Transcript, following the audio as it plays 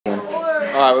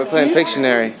Alright, we're playing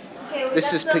Pictionary.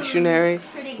 This is Pictionary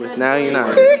with Now You Know.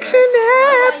 Pictionary!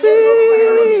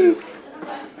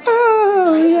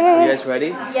 Oh, yeah. Are you guys ready?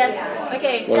 Yes.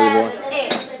 Okay. 7,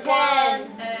 8, 10,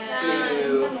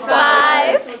 2,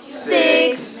 5,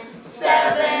 6,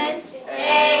 7,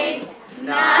 8,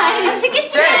 9.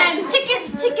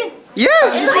 Chicken.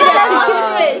 Yes!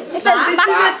 It says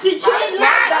chicken.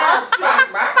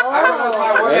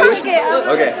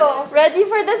 Okay. Ready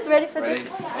for this?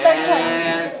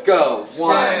 And go.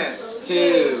 1,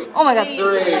 2, Oh my god.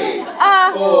 3,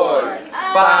 4,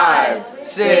 5,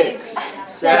 6,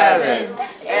 7,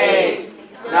 8,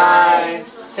 9,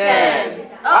 10.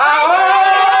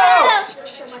 Oh!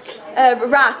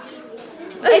 Rat.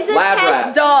 It's a Lab test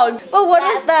rat. dog. But what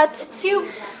is that? Tube.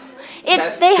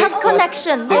 They have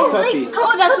connection.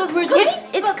 Oh, that's what we're doing?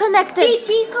 It's connected.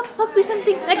 Puppy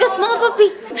something. Like a small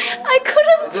puppy. I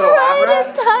couldn't Is it a lab try it in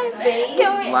rat? time.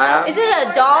 Lab? Is it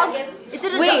a dog? Is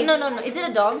it a dog? No. Is it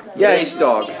a dog? Yes,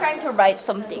 dog. I'm trying to write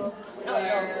something. No.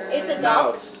 It's a dog.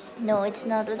 Mouse. No, it's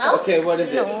not a dog. Okay, what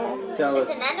is it? No. Tell us.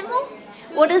 It's an animal?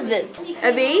 What is this?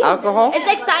 A bee? Alcohol? It's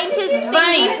like scientists think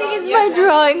my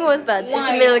drawing was bad.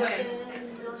 It's milk.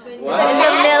 What? It's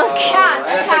a milk.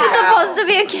 It's supposed to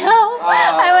be a cow.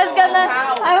 I was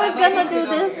gonna do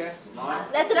this.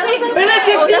 That's a pig. But that's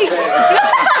a pig.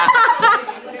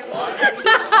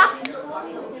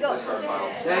 Go.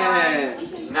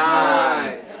 10,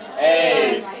 9,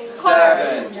 8,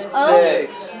 7,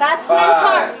 6, Batman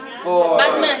car. 4,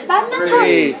 Batman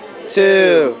 3,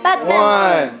 2,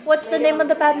 Batman. 1. What's the name of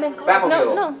the Batman car?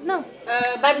 Batmobile. No.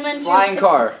 Batman. Flying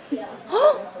car.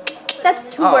 That's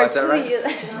two Oh, words. is that right?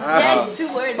 Yeah, it's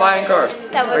 2 words. Flying car.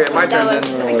 That was Okay, my turn then.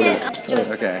 Okay.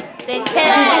 Okay.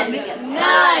 10,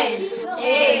 9,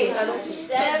 8,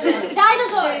 7.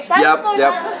 Dinosaur. Yep.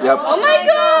 Oh my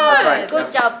god! Right. Good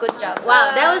job.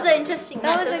 Wow, that was an interesting.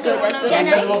 That was a good one. And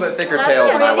just a little bit thicker That's tail a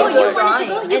than I really would good like. drawing.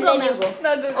 And then you go.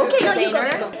 Okay, No,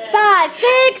 Zainer. 5,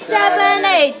 6, 7,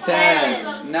 8,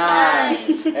 10, 9,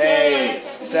 8,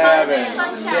 7,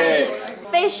 6.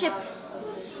 Spaceship.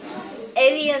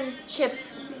 Alien ship.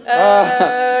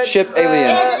 Ship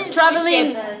alien.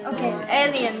 Traveling. Okay.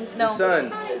 Aliens. No.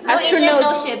 Sun. Astronaut.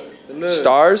 No ship. The moon.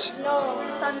 Stars. No.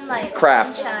 Sunlight.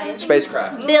 Craft. Sunshine.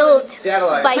 Spacecraft. Built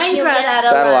Satellite. by Minecraft.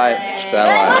 Satellite.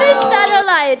 What is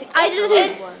satellite?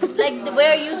 It's like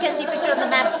where you can see picture on the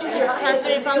map. It's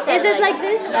transmitted from satellite. Is it like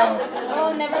this? No.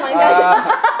 Oh, never mind.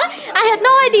 I had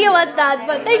no idea what's that,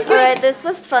 but thank you. Alright, this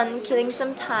was fun, killing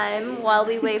some time while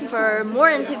we wait for more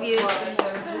interviews.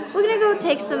 We're gonna go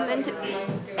take some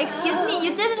Excuse me,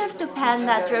 you didn't have to pan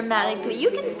that dramatically. You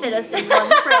can fit us in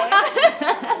one frame.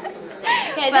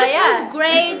 Okay, But this yeah. was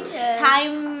great.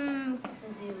 Time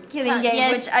killing game,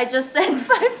 yes. which I just said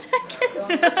 5 seconds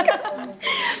ago.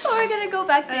 We're gonna go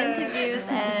back to interviews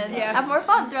and have more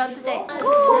fun throughout the day.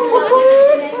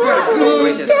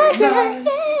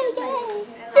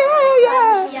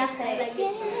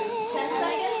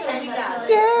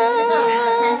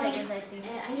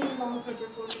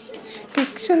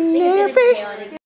 Pictionary.